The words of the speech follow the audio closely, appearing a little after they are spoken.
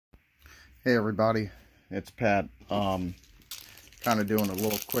Hey everybody, it's Pat. Kind of doing a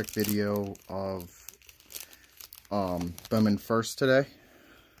little quick video of Bowman first today.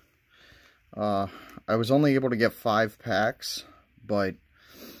 I was only able to get 5 packs, but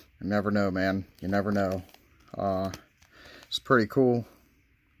you never know, man. You never know. It's pretty cool.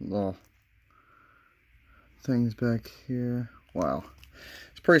 Little things back here. Wow,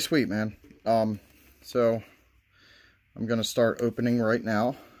 it's pretty sweet, man. So I'm gonna start opening right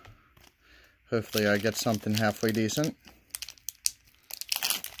now. Hopefully I get something halfway decent.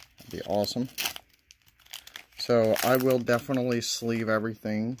 That'd be awesome. So I will definitely sleeve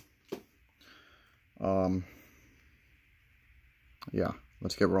everything. Yeah,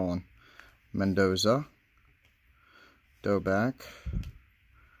 let's get rolling. Mendoza, Doback,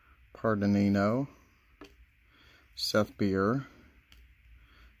 Pardonino, Seth Beer,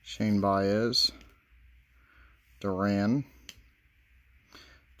 Shane Baez, Duran,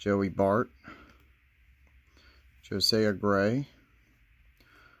 Joey Bart, Josiah Gray,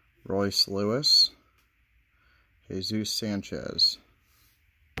 Royce Lewis, Jesus Sanchez.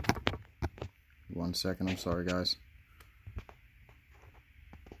 1 second, I'm sorry guys.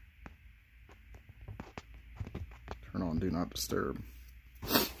 Turn on Do Not Disturb.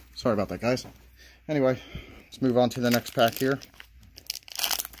 Sorry about that, guys. Anyway, let's move on to the next pack here.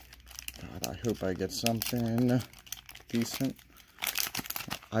 God, I hope I get something decent.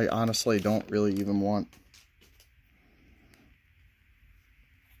 I honestly don't really even want...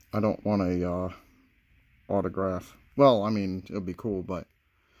 I don't want a autograph. Well, I mean, it'll be cool, but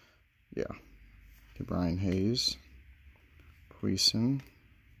yeah. Okay, Brian Hayes, Puison,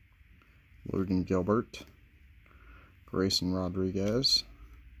 Logan Gilbert, Grayson Rodriguez,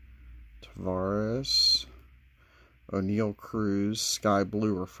 Tavares, O'Neal Cruz, Sky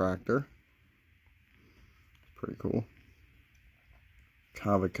Blue Refractor. Pretty cool.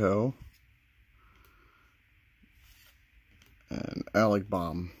 Cavaco, and Alec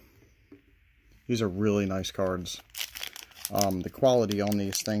Baum. These are really nice cards. The quality on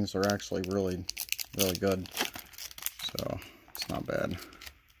these things are actually really good. So, it's not bad.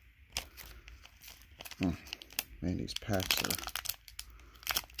 Man, these packs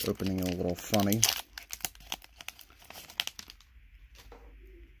are opening a little funny.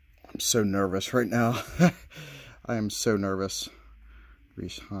 I'm so nervous right now. I am so nervous.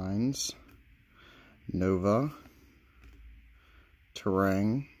 Reese Hines, Nova,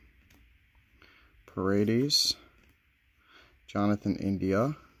 Terang, Paredes, Jonathan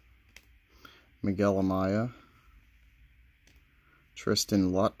India, Miguel Amaya,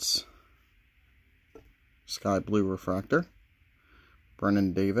 Tristan Lutz, Sky Blue Refractor,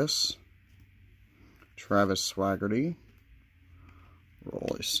 Brennan Davis, Travis Swaggerty,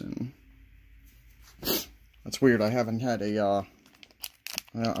 Rollison. That's weird, I haven't had a,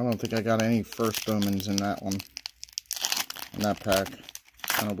 I don't think I got any first Bowmans in that one, in that pack.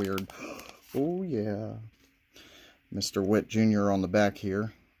 Kind of weird. Oh yeah. Mr. Witt Jr. on the back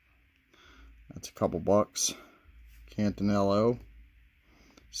here. That's a couple bucks. Cantanello,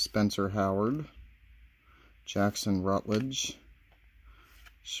 Spencer Howard, Jackson Rutledge,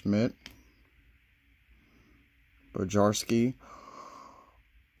 Schmidt, Bojarski,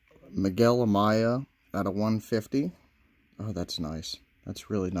 Miguel Amaya at a 150. Oh, that's nice. That's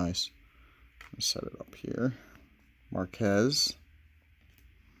really nice. Let's set it up here. Marquez,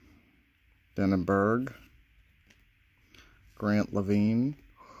 Denenberg, Grant Levine.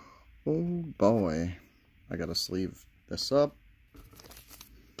 Oh boy, I gotta sleeve this up.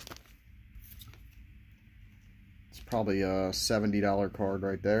 It's probably a $70 card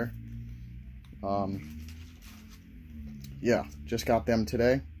right there. Yeah, just got them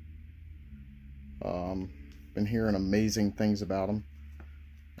today. Been hearing amazing things about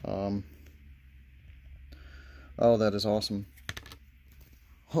them. Oh, that is awesome.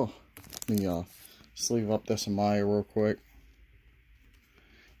 Oh, let me sleeve up this Amaya real quick.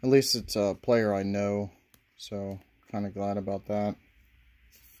 At least it's a player I know, so kind of glad about that.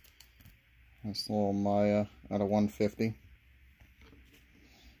 That's a little Amaya at a 150.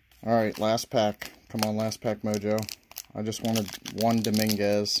 Alright, last pack. Come on, last pack mojo. I just wanted one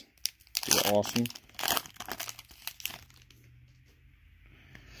Dominguez. Be awesome.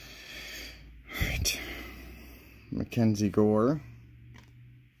 Alright. Mackenzie Gore,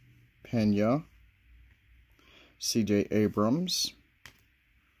 Pena, C.J. Abrams,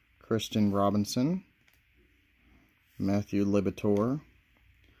 Christian Robinson, Matthew Libator,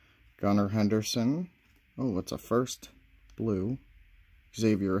 Gunnar Henderson. Oh, it's a first blue.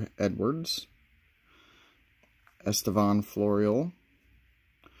 Xavier Edwards, Estevan Florial,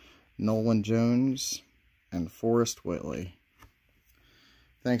 Nolan Jones, and Forrest Whitley.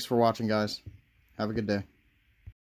 Thanks for watching, guys. Have a good day.